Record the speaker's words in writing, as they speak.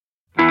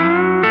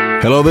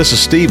Hello, this is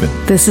Stephen.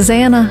 This is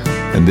Anna,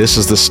 And this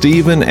is the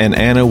Stephen and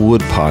Anna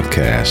Wood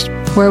Podcast.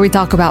 where we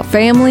talk about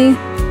family,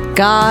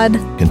 God,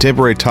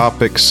 Contemporary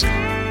topics,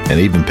 and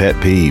even pet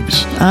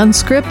peeves.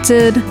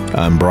 unscripted,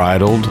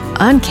 Unbridled.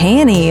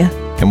 uncanny.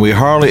 And we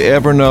hardly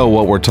ever know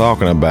what we're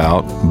talking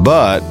about,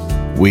 but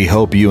we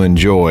hope you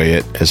enjoy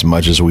it as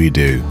much as we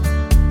do.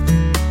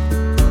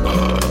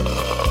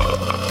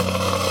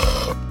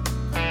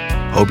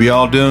 Hope you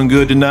all doing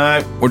good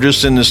tonight. We're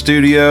just in the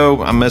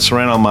studio. I'm messing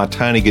around on my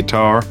tiny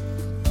guitar.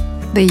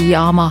 The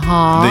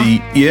Yamaha.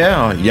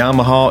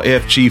 Yamaha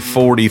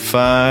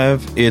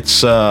FG45.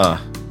 It's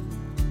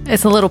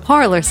It's a little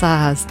parlor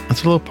size.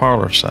 It's a little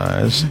parlor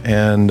size,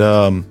 and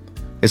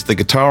it's the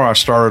guitar I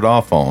started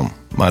off on.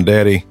 My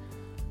daddy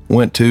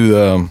went to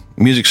the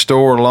music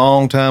store a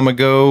long time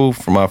ago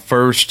for my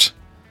first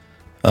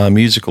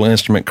musical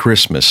instrument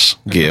Christmas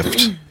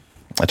gift.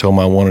 I told him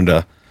I wanted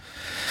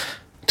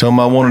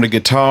a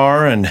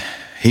guitar, and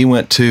he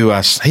went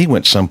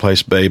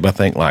someplace, babe. I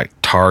think like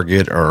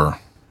Target or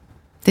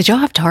Did y'all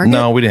have Target?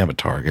 no, we didn't have a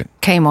Target.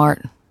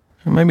 Kmart.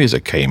 Maybe it's a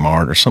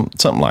Kmart or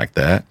something like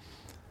that.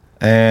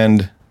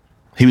 And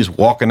he was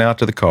walking out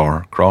to the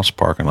car across the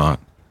parking lot,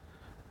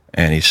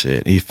 and he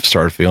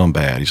started feeling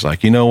bad. He's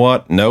like, you know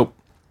what? Nope.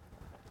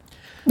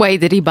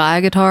 Wait, did he buy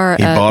a guitar?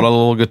 He bought a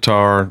little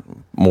guitar,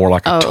 more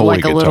like a toy like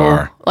a guitar.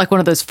 little, like one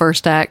of those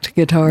first act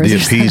guitars. The or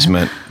something.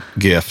 appeasement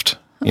gift,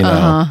 you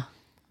know.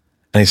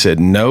 And he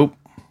said, nope.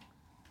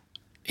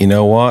 You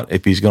know what?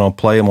 If he's going to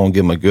play, I'm going to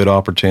give him a good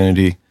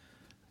opportunity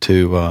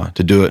to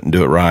do it and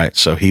do it right.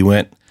 So he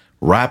went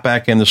right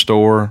back in the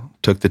store,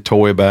 took the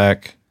toy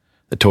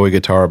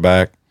guitar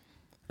back,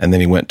 and then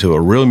he went to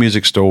a real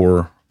music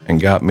store and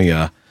got me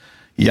a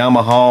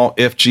Yamaha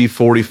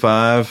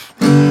FG45.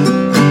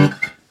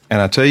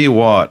 And I tell you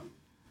what,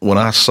 when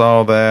I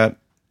saw that,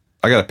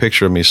 I got a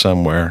picture of me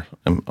somewhere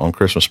on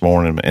Christmas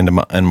morning in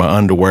my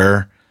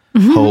underwear,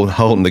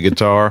 holding the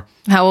guitar.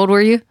 How old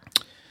were you?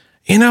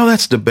 You know,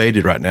 that's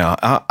debated right now.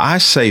 I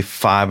say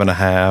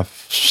 5.5,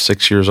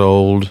 6 years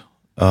old.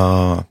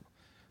 I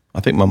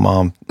think my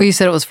mom. Well, you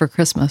said it was for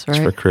Christmas, right?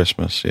 It's for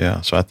Christmas,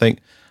 yeah. So I think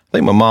my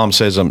mom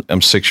says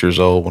I'm 6 years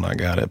old when I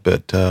got it,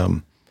 but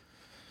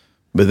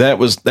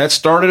that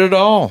started it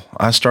all.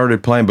 I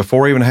started playing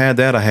before I even had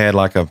that. I had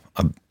like a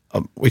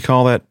we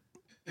call that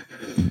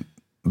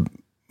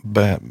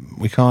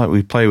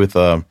we play with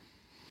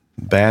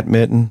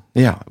badminton.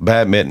 Yeah,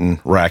 badminton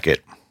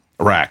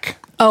rack.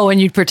 Oh,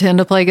 and you'd pretend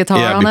to play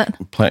guitar on it?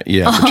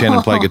 Pretend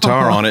to play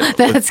guitar on it.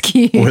 That's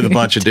cute. With a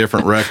bunch of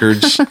different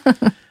records.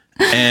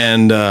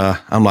 And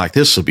I'm like,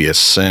 this will be a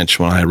cinch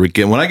when I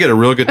get a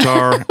real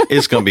guitar.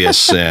 It's going to be a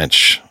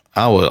cinch.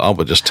 I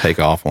would just take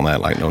off on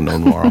that like no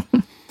tomorrow.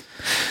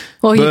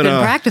 Well, you've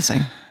been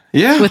practicing.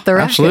 Yeah, with the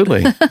racket.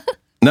 Absolutely.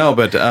 No,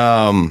 but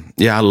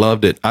I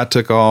loved it. I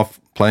took off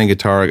playing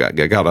guitar.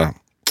 I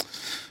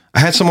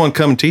had someone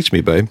come and teach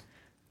me, babe.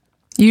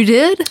 You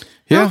did?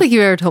 Yeah. I don't think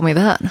you ever told me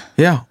that.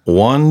 Yeah,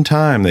 one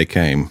time they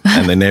came,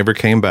 and they never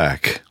came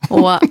back.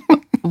 What?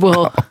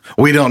 Well,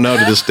 we don't know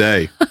to this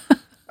day.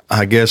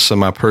 I guess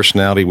my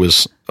personality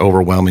was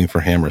overwhelming for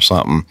him or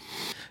something.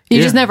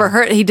 You just never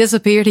heard. He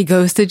disappeared. He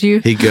ghosted you.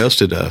 He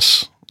ghosted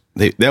us.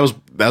 That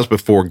was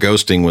before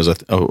ghosting was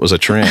a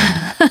trend.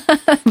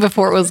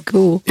 Before it was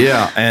cool.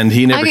 Yeah, and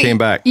he never came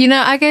back. You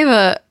know, I gave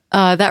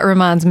that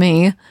reminds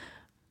me,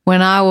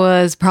 when I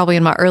was probably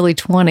in my early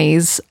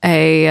 20s,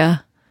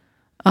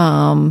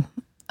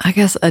 I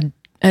guess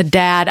a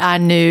dad I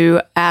knew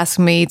asked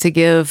me to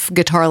give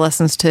guitar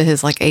lessons to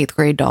his like 8th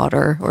grade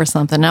daughter or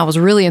something. And I was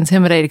really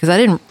intimidated because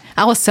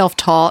I was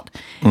self-taught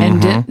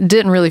and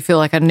didn't really feel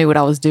like I knew what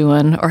I was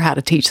doing or how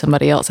to teach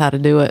somebody else how to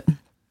do it.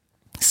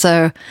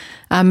 So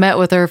I met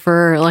with her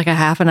for like a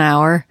half an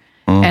hour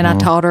and I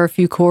taught her a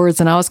few chords,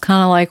 and I was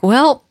kind of like,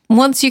 well,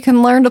 once you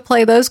can learn to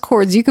play those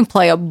chords, you can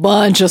play a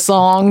bunch of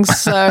songs.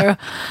 So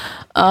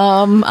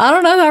I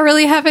don't know if I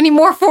really have any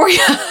more for you.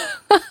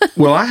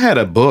 Well, I had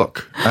a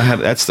book.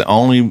 That's the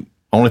only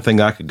thing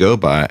I could go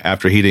by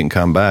after he didn't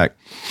come back.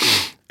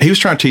 He was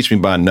trying to teach me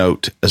by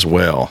note as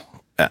well.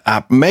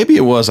 Maybe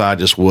it was I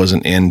just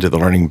wasn't into the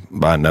learning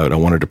by note. I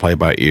wanted to play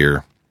by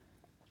ear.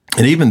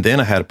 And even then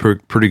I had a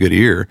pretty good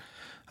ear.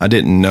 I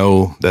didn't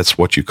know that's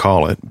what you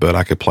call it, but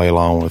I could play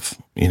along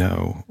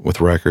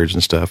with records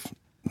and stuff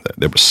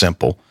that was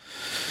simple.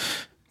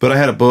 But I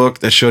had a book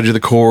that showed you the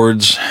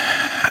chords,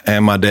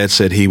 and my dad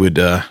said he would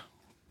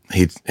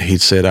he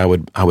said I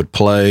would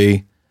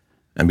play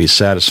and be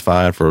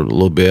satisfied for a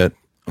little bit,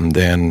 and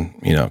then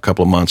a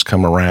couple of months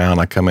come around,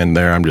 I come in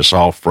there, I'm just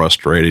all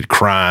frustrated,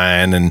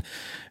 crying,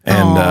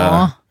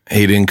 and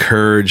he'd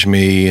encourage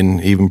me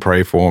and even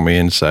pray for me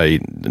and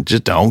say,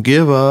 just don't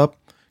give up,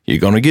 you're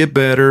going to get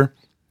better.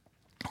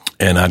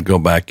 And I'd go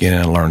back in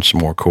and learn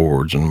some more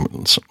chords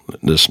and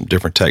some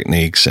different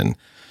techniques, and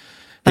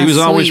he was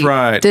always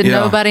right. Did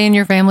nobody in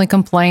your family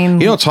complain?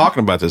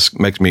 Talking about this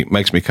makes me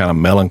kind of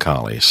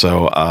melancholy.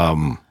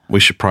 So we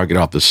should probably get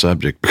off this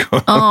subject.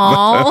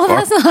 Oh,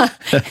 that's not.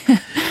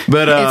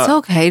 But it's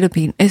okay to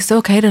be. It's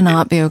okay to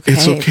not be okay.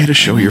 It's okay to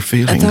show your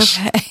feelings. It's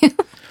okay.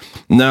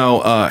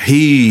 No,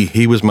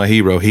 he was my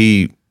hero.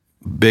 He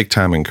big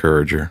time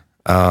encourager.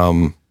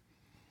 And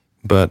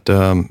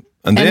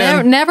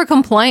then never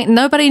complained.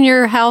 Nobody in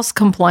your house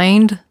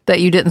complained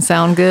that you didn't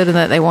sound good and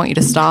that they want you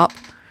to stop.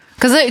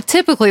 Because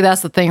typically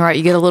that's the thing, right?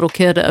 You get a little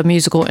kid a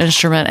musical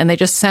instrument and they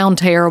just sound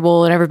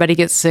terrible and everybody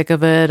gets sick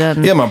of it.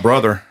 And yeah, my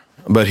brother,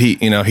 but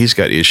he's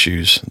got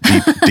issues,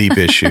 deep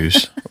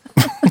issues.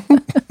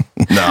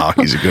 No,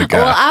 he's a good guy.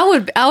 Well,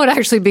 I would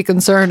actually be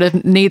concerned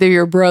if neither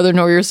your brother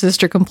nor your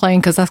sister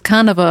complained, because that's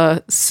kind of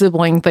a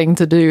sibling thing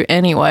to do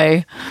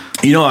anyway.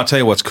 I'll tell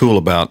you what's cool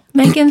about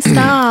make him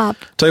stop.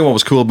 Tell you what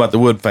was cool about the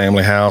Wood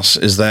family house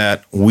is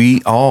that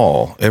every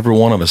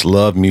one of us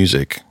love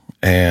music,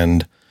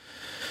 and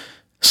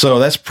so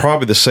that's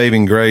probably the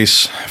saving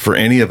grace for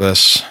any of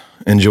us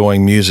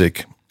enjoying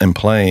music and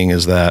playing,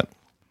 is that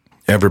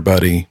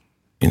everybody.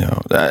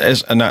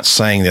 I'm not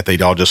saying that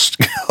they'd all just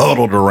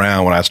huddled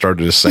around when I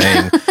started to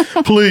sing.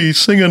 Please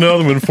sing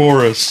another one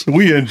for us.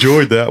 We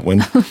enjoyed that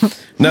one.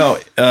 No,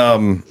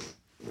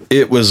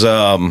 it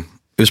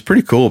was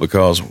pretty cool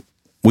because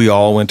we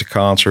all went to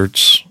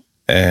concerts,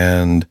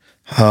 and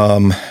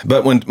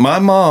but when my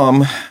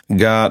mom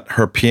got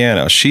her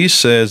piano, she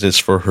says it's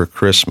for her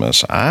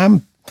Christmas.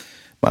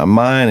 My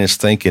mind is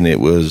thinking it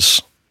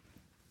was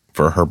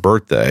for her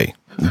birthday,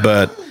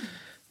 but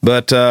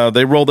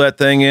they rolled that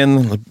thing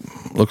in.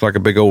 Looked like a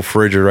big old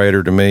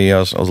refrigerator to me. I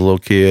was a little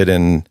kid,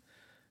 and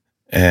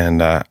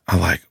I'm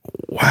like,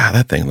 wow,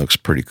 that thing looks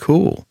pretty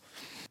cool.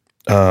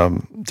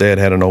 Dad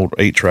had an old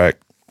 8-track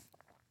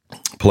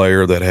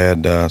player that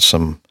had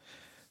some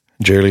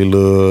Jerry Lee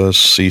Lewis,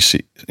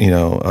 CC,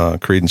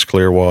 Creedence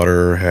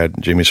Clearwater, had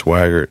Jimmy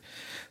Swaggart.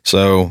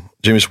 So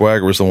Jimmy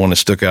Swaggart was the one that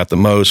stuck out the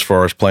most as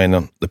far as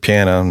playing the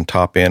piano and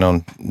top end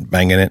on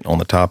banging it on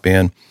the top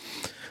end.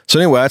 So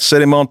anyway, I'd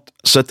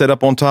set that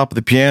up on top of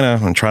the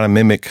piano and try to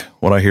mimic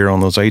what I hear on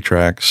those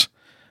 8-tracks.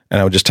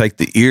 And I would just take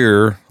the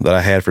ear that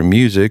I had for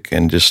music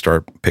and just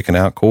start picking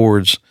out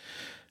chords.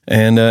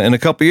 And in a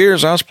couple of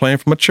years, I was playing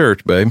from a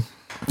church, babe.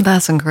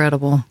 That's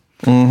incredible.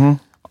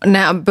 Mm-hmm.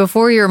 Now,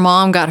 before your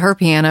mom got her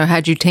piano,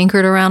 had you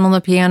tinkered around on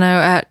the piano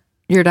at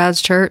your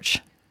dad's church?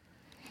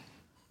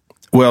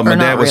 Well, my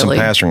dad wasn't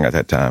pastoring at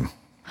that time.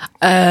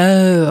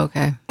 Oh,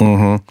 okay.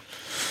 Mm-hmm.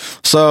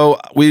 So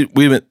we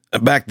went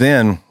back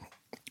then.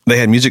 They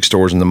had music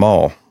stores in the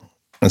mall.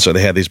 And so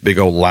they had these big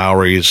old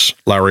Lowry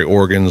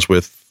organs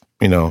with,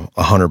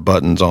 100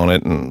 buttons on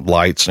it and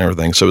lights and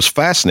everything. So it was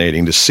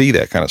fascinating to see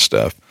that kind of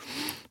stuff.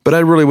 But I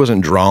really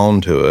wasn't drawn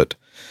to it.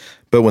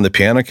 But when the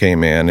piano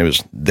came in, it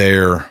was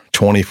there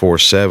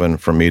 24/7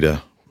 for me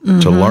to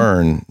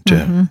learn,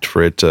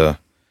 for it to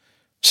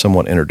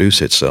somewhat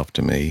introduce itself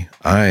to me.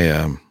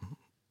 I'm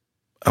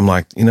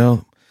like,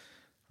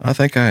 I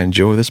think I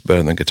enjoy this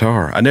better than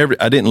guitar. I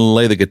didn't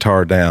lay the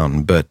guitar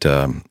down, but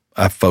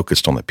I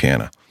focused on the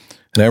piano.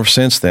 And ever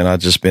since then,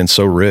 I've just been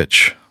so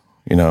rich,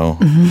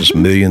 just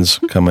millions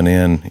coming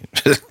in.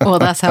 Well,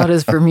 that's how it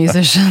is for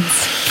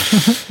musicians.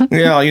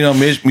 Yeah,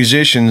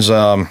 musicians,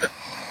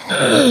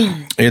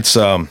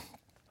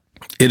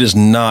 it is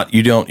not,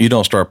 you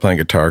don't start playing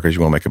guitar because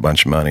you want to make a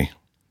bunch of money.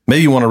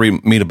 Maybe you want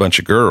to meet a bunch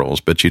of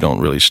girls, but you don't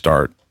really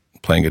start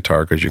playing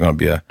guitar because you're going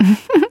to be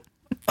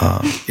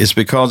it's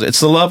because it's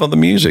the love of the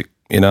music,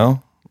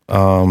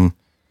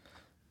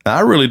 I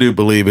really do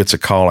believe it's a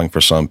calling for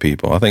some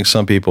people. I think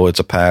some people it's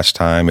a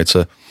pastime, it's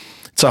a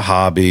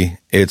hobby.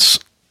 It's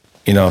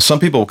some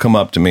people will come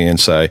up to me and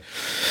say,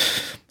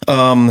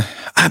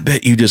 I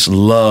bet you just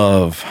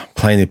love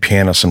playing the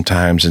piano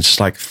sometimes. It's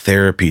like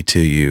therapy to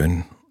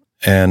you.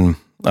 And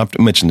I've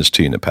mentioned this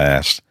to you in the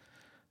past.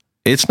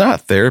 It's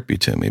not therapy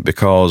to me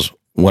because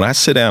when I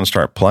sit down and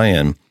start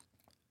playing,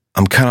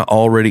 I'm kind of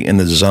already in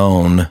the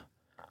zone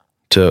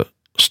to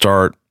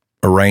start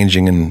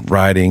arranging and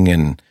writing,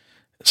 and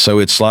so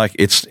it's like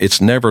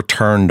it's never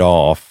turned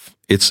off.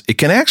 It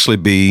can actually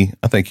be.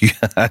 I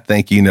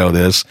think you know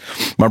this.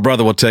 My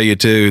brother will tell you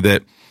too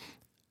that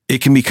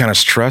it can be kind of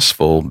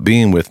stressful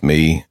being with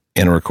me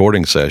in a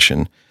recording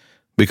session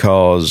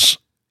because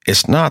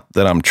it's not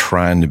that I'm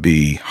trying to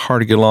be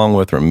hard to get along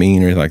with or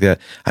mean or anything like that.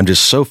 I'm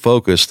just so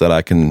focused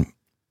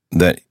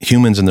that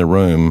humans in the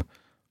room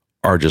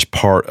are just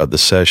part of the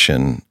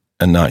session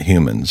and not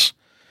humans.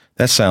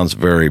 That sounds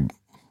I'm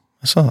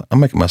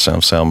making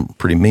myself sound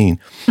pretty mean.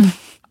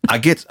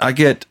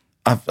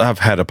 I've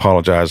had to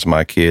apologize to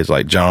my kids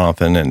like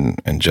Jonathan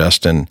and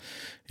Justin,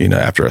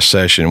 after a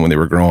session when they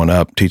were growing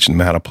up, teaching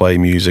them how to play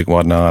music,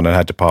 whatnot. I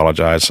had to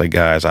apologize, say,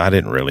 guys, I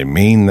didn't really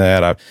mean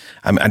that.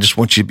 I just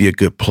want you to be a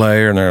good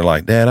player. And they're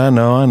like, Dad, I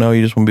know.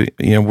 You just want to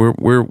be,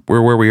 we're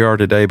where we are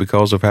today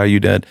because of how you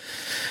did.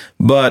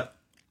 But,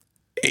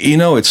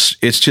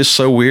 it's just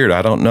so weird.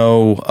 I don't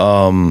know.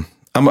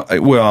 I'm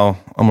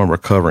a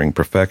recovering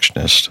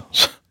perfectionist,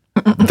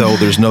 though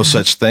there's no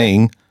such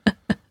thing.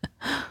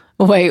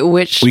 Wait,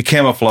 we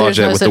camouflage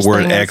that with the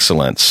word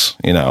excellence,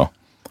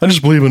 I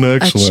just believe in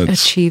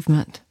excellence.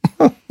 Achievement.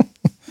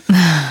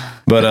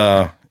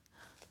 But,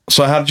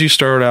 so how did you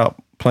start out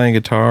playing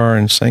guitar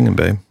and singing,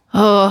 babe?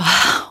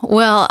 Oh,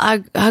 well,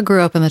 I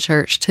grew up in the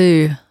church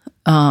too.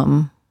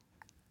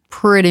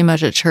 pretty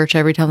much at church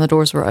every time the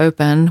doors were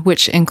open,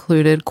 which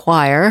included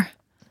choir,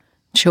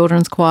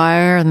 children's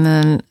choir, and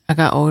then I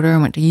got older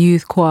and went to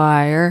youth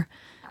choir.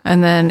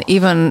 And then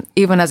even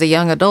as a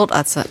young adult,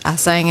 I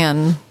sang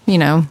in,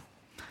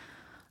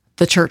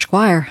 the church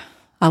choir.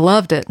 I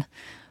loved it.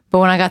 But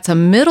when I got to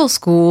middle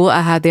school,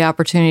 I had the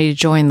opportunity to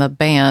join the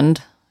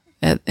band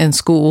in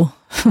school,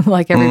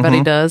 like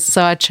everybody does.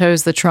 So I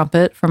chose the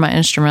trumpet for my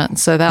instrument.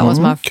 So that was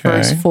my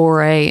first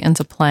foray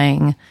into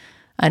playing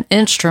an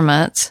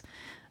instrument.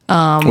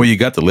 Well, you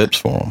got the lips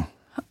for them.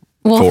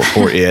 Well,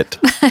 for it,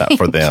 not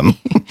for them.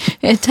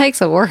 It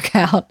takes a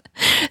workout.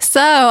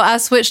 So I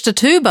switched to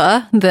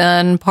tuba.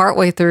 Then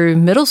partway through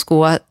middle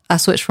school, I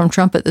switched from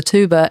trumpet to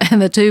tuba,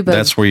 and the tuba.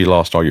 That's where you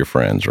lost all your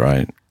friends,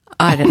 right?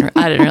 I didn't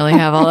really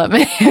have all that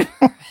many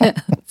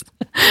friends.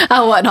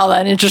 I wasn't all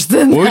that interested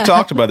in that. We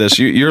talked about this.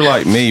 You're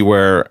like me,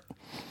 where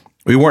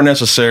we weren't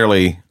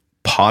necessarily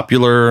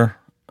popular,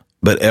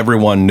 but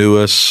everyone knew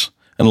us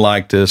and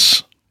liked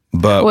us.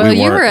 But well,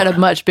 we you were at a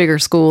much bigger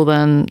school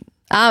than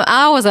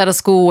I was at a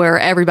school where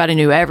everybody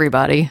knew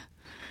everybody.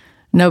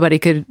 Nobody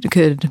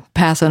could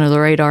pass under the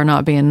radar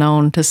not being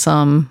known to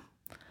some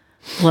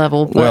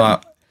level. But.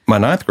 Well, my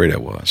ninth grade I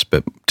was,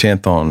 but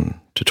 10th on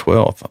to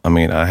 12th,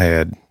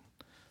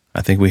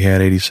 I think we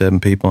had 87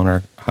 people in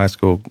our high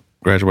school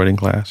graduating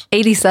class.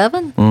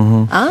 87?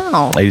 Mm-hmm.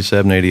 Oh.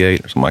 87, 88,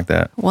 or something like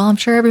that. Well, I'm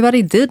sure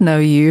everybody did know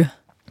you.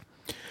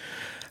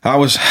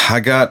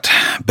 I got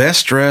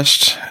best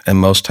dressed and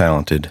most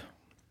talented.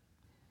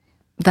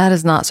 That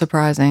is not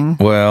surprising.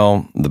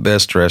 Well, the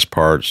best dressed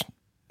part's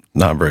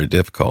not very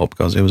difficult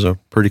because it was a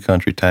pretty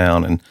country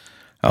town, and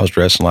I was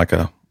dressing like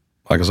I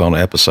was on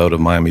an episode of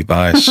Miami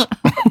Vice.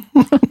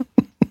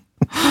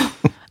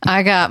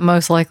 I got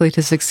most likely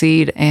to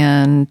succeed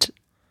and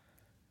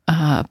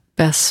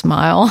best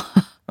smile.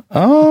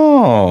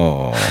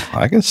 Oh,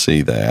 I can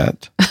see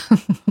that.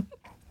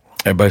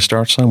 Everybody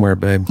starts somewhere,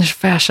 babe. It's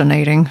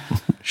fascinating.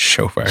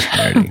 So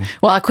fascinating.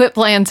 Well, I quit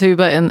playing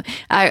tuba, and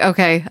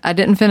I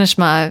didn't finish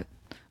my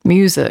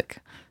music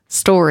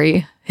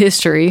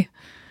history.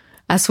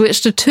 I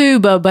switched to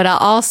tuba, but I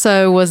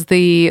also was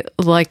the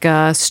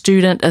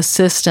student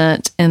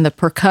assistant in the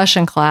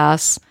percussion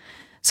class.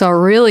 So I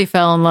really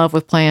fell in love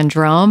with playing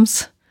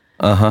drums.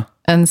 Uh-huh.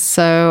 And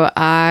so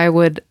I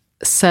would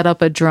set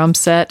up a drum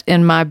set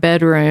in my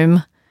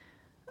bedroom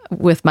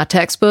with my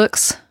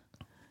textbooks.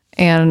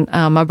 And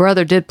my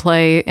brother did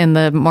play in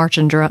the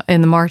marching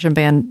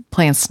band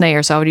playing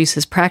snare. So I would use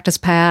his practice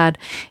pad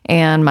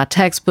and my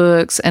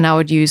textbooks, and I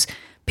would use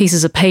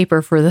pieces of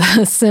paper for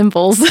the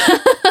cymbals.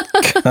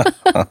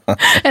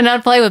 And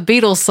I'd play with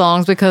Beatles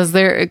songs because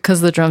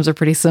the drums are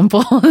pretty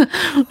simple.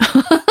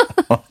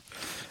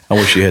 I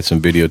wish you had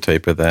some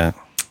videotape of that.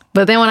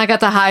 But then when I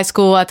got to high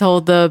school, I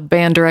told the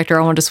band director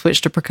I wanted to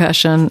switch to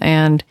percussion,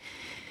 and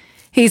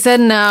he said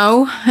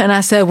no. And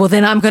I said, well,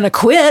 then I'm going to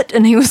quit.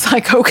 And he was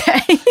like,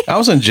 okay. I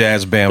was in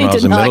jazz band when I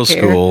was in middle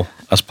school.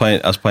 I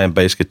was playing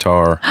bass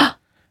guitar.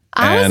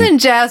 I was in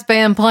jazz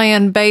band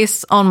playing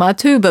bass on my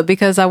tuba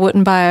because I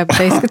wouldn't buy a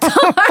bass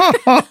guitar.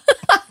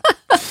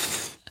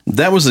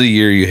 That was the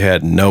year you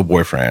had no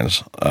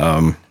boyfriends.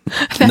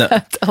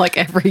 Like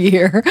every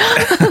year.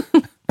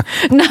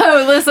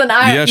 No, listen.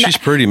 Yeah, she's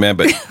pretty, man.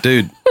 But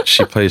dude,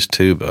 she plays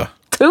tuba.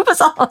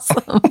 Tuba's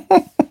awesome.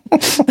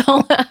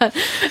 I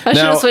should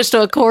have switched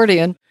to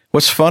accordion.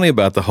 What's funny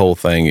about the whole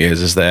thing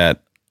is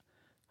that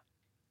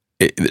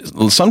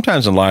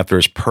sometimes in life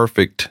there's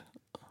perfect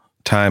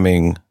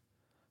timing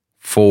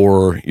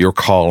for your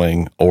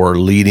calling or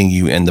leading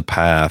you in the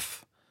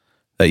path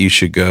that you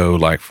should go.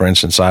 Like, for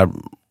instance, I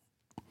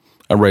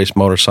raced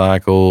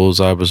motorcycles,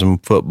 I was in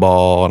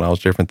football, and I was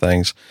different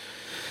things.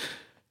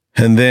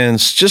 And then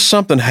just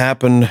something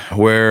happened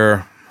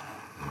where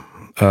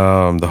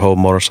the whole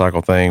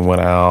motorcycle thing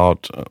went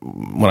out.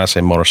 When I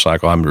say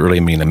motorcycle, I really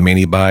mean a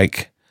mini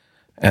bike.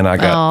 And I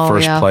got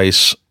first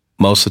place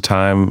most of the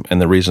time. And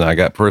the reason I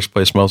got first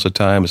place most of the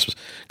time is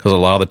because a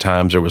lot of the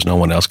times there was no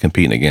one else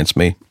competing against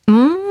me.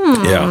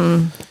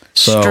 Yeah.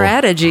 So,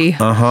 strategy.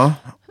 Uh-huh.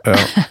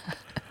 Yeah.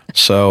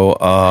 So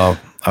I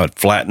would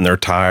flatten their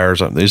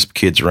tires. There's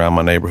kids around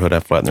my neighborhood. I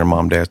flatten their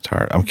mom and dad's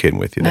tires. I'm kidding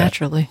with you.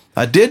 Naturally.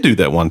 I did do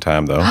that one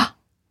time, though.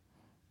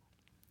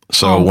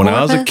 So when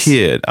I was a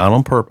kid,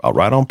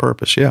 right on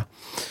purpose, yeah.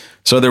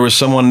 So there was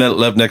someone that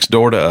lived next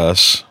door to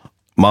us.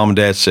 Mom and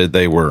dad said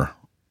they were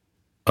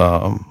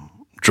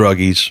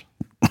druggies.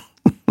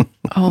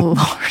 Oh,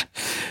 Lord.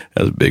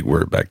 That was a big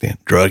word back then,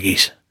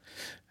 druggies.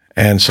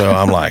 And so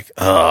I'm like,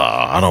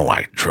 I don't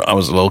like drugs. I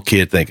was a little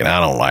kid thinking, I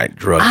don't like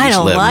druggies. I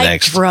don't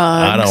like drugs.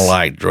 I don't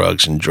like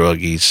drugs and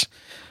druggies.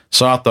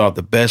 So I thought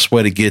the best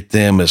way to get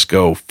them is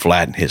go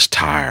flatten his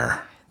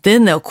tire.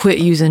 Then they'll quit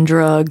using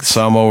drugs.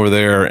 So I'm over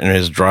there in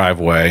his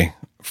driveway,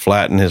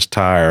 flatten his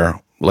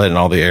tire, letting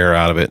all the air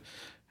out of it.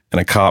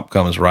 And a cop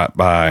comes right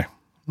by.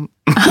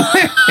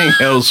 He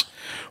goes,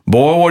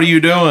 boy, what are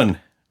you doing?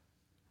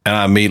 And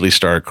I immediately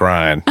started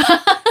crying.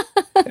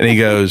 And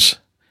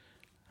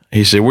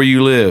he said, where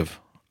you live?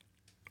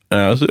 And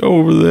I said,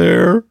 over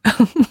there,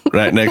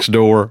 right next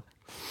door.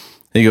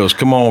 He goes,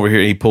 come on over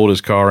here. He pulled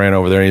his car in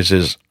over there. He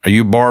says, are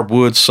you Barb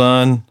Wood's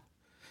son?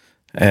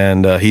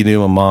 And he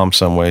knew my mom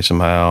some way,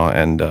 somehow.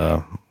 And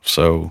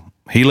so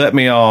he let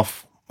me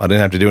off. I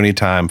didn't have to do any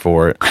time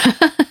for it.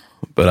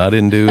 But I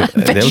didn't do it.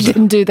 Bet you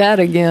didn't do that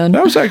again.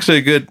 That was actually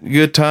a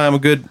good time, a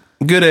good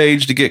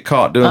age to get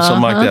caught doing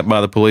something like that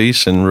by the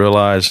police and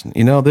realize,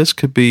 this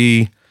could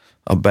be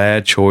a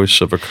bad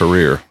choice of a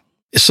career.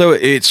 So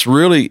it's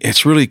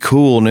really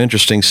cool and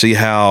interesting to see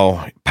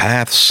how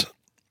paths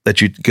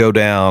that you go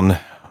down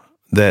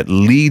that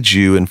leads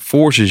you and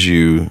forces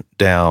you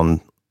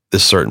down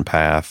this certain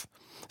path.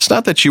 It's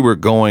not that you were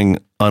going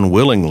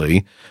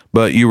unwillingly,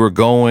 but you were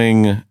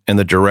going in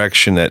the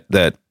direction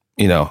that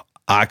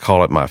I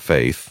call it my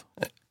faith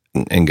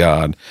in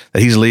God,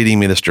 that he's leading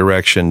me this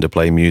direction to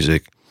play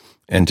music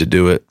and to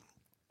do it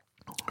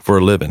for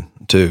a living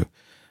too.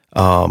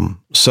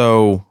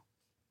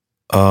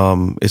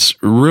 It's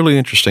really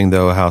interesting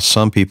though, how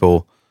some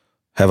people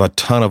have a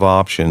ton of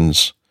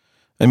options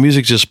and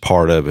music's just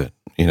part of it.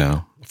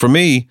 For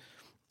me,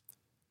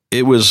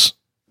 it was,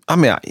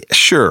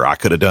 sure, I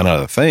could have done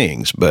other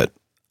things, but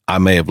I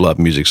may have loved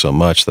music so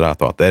much that I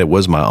thought that it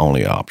was my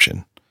only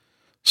option.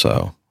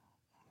 So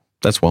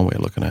that's one way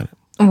of looking at it.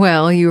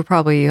 Well, you were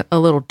probably had a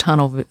little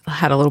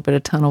bit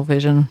of tunnel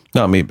vision.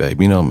 Not me,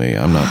 babe. You know me.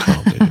 I'm not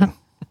tunnel vision.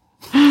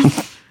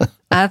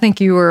 I think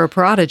you were a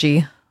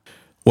prodigy.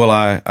 Well,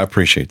 I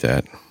appreciate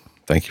that.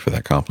 Thank you for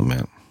that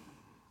compliment.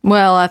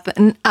 Well,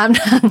 I'm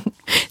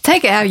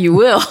take it how you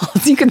will.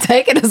 You can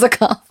take it as a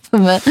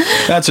compliment.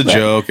 That's a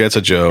joke. That's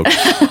a joke.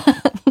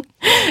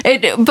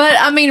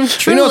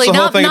 Truly,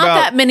 not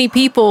that many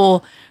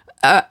people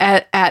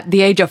at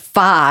the age of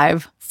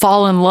 5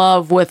 fall in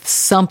love with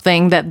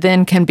something that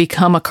then can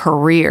become a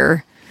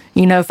career.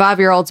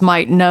 5-year-olds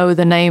might know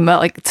the name.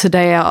 Like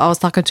today, I was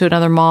talking to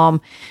another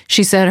mom.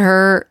 She said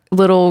her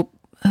little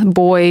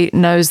boy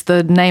knows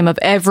the name of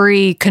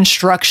every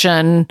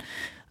construction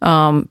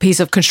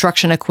piece of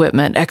construction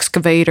equipment,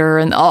 excavator,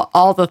 and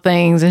all the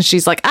things. And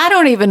she's like, I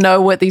don't even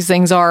know what these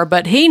things are,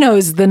 but he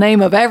knows the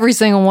name of every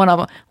single one of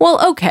them.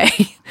 Well, okay,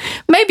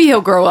 maybe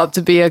he'll grow up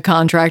to be a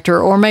contractor,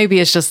 or maybe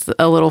it's just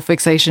a little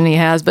fixation he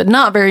has, but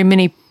not very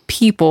many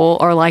people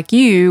are like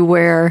you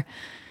where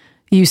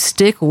you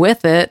stick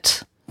with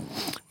it.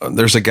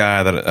 There's a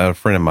guy a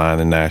friend of mine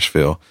in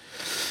Nashville.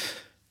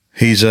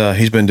 He's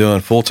been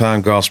doing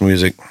full-time gospel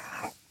music.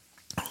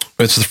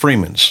 It's the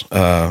Freemans.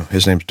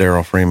 His name's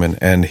Daryl Freeman,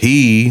 and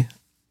he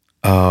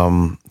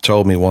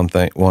told me one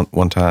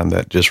time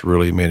that just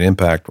really made an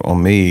impact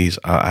on me.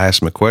 I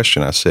asked him a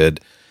question. I said,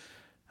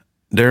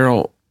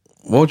 Daryl,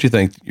 what would you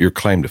think your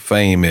claim to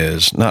fame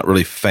is? Not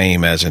really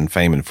fame as in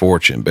fame and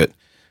fortune, but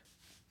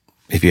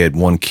if you had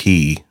one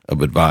key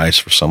of advice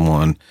for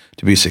someone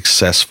to be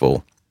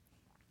successful,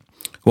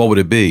 what would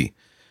it be?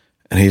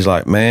 And he's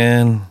like,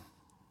 man,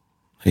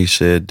 he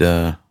said,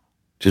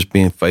 just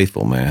being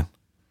faithful, man.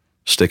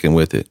 Sticking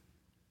with it.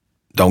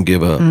 Don't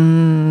give up.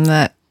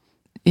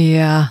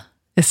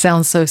 It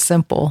sounds so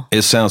simple.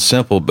 It sounds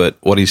simple, but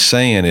what he's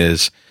saying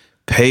is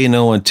pay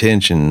no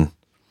attention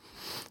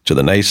to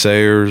the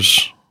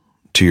naysayers,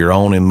 to your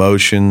own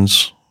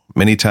emotions.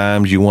 Many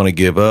times you want to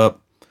give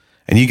up,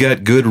 and you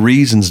got good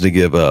reasons to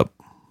give up.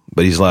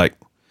 But he's like,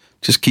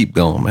 just keep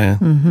going, man.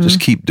 Mm-hmm.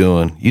 Just keep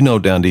doing.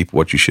 Down deep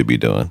what you should be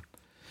doing.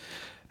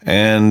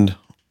 And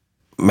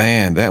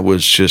man, that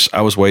was just,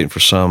 I was waiting for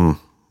some,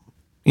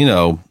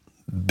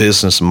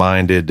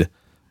 business-minded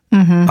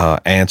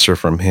answer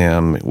from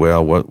him.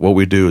 Well, what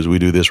we do is we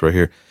do this right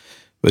here.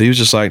 But he was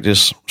just like,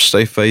 just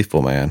stay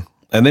faithful, man.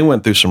 And they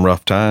went through some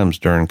rough times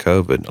during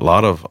COVID. A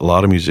lot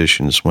of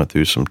musicians went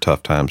through some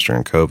tough times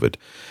during COVID.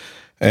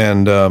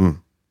 And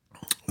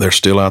they're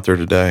still out there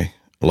today.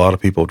 A lot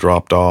of people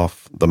dropped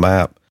off the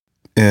map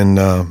in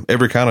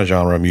every kind of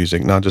genre of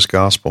music, not just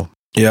gospel.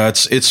 Yeah,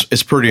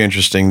 it's pretty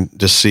interesting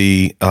to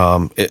see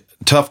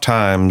tough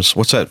times.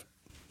 What's that?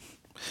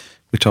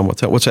 We talking about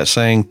that? What's that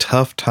saying?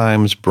 Tough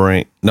times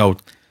bring. No,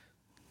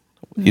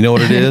 you know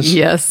what it is?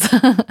 Yes.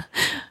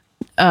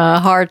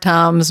 Hard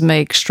times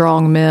make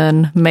strong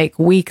men, make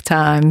weak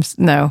times.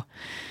 No,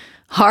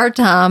 hard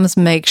times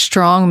make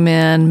strong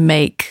men,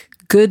 make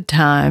good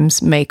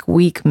times, make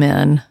weak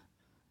men,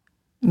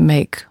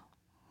 make.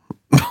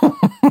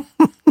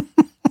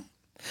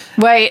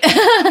 Wait.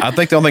 I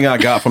think the only thing I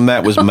got from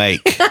that was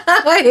make.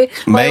 Wait.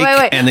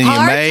 And then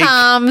hard you make.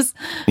 Times,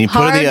 you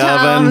put it in the oven. Hard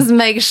times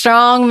make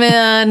strong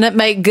men,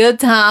 make good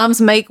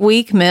times, make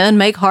weak men,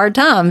 make hard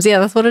times. Yeah,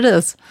 that's what it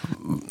is.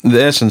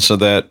 The essence of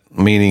that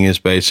meaning is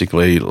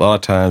basically a lot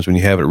of times when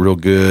you have it real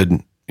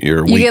good,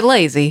 you're weak. You get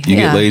lazy. You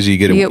get lazy.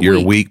 You're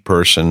a weak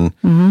person.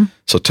 Mm-hmm.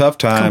 So tough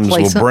times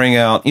will bring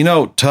out,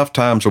 tough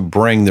times will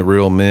bring the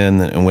real men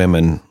and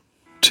women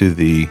to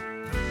the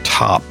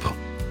top.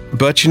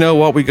 But you know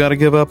what we got to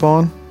give up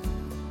on?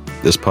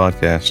 This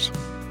podcast.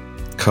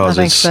 I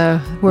think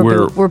so.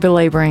 We're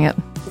belaboring it.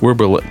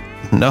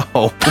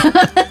 No.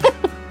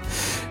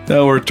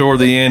 No, we're toward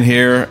the end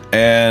here.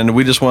 And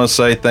we just want to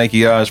say thank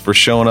you guys for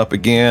showing up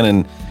again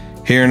and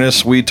hearing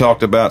us. We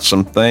talked about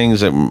some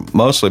things that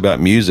mostly about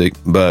music,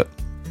 but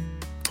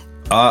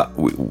I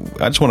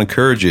just want to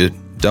encourage you,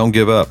 don't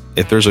give up.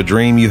 If there's a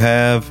dream you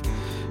have,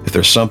 if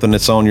there's something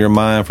that's on your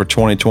mind for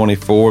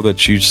 2024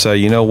 that you say,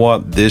 you know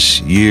what, this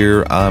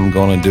year I'm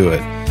going to do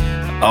it.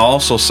 I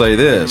also say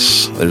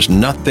this, there's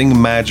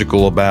nothing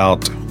magical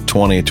about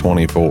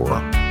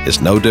 2024. It's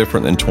no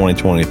different than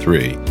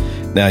 2023.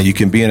 Now, you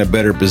can be in a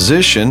better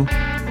position,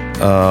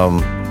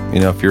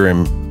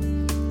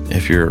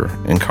 if you're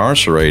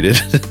incarcerated,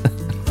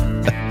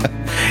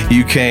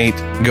 you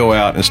can't go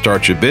out and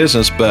start your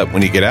business, but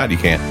when you get out, you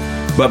can.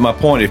 But my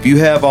point, if you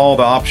have all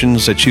the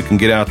options that you can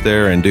get out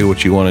there and do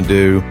what you want to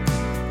do,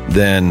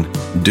 then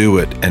do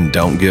it and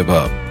don't give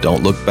up.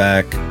 Don't look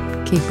back.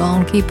 Keep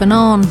on keeping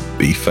on.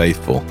 Be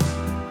faithful.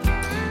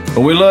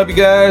 Well, we love you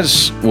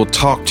guys. We'll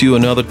talk to you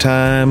another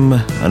time,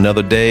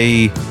 another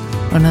day.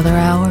 Another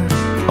hour.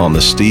 On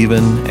the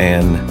Stephen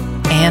and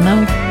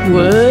Anna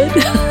Wood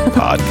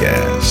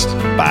podcast.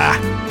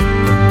 Bye.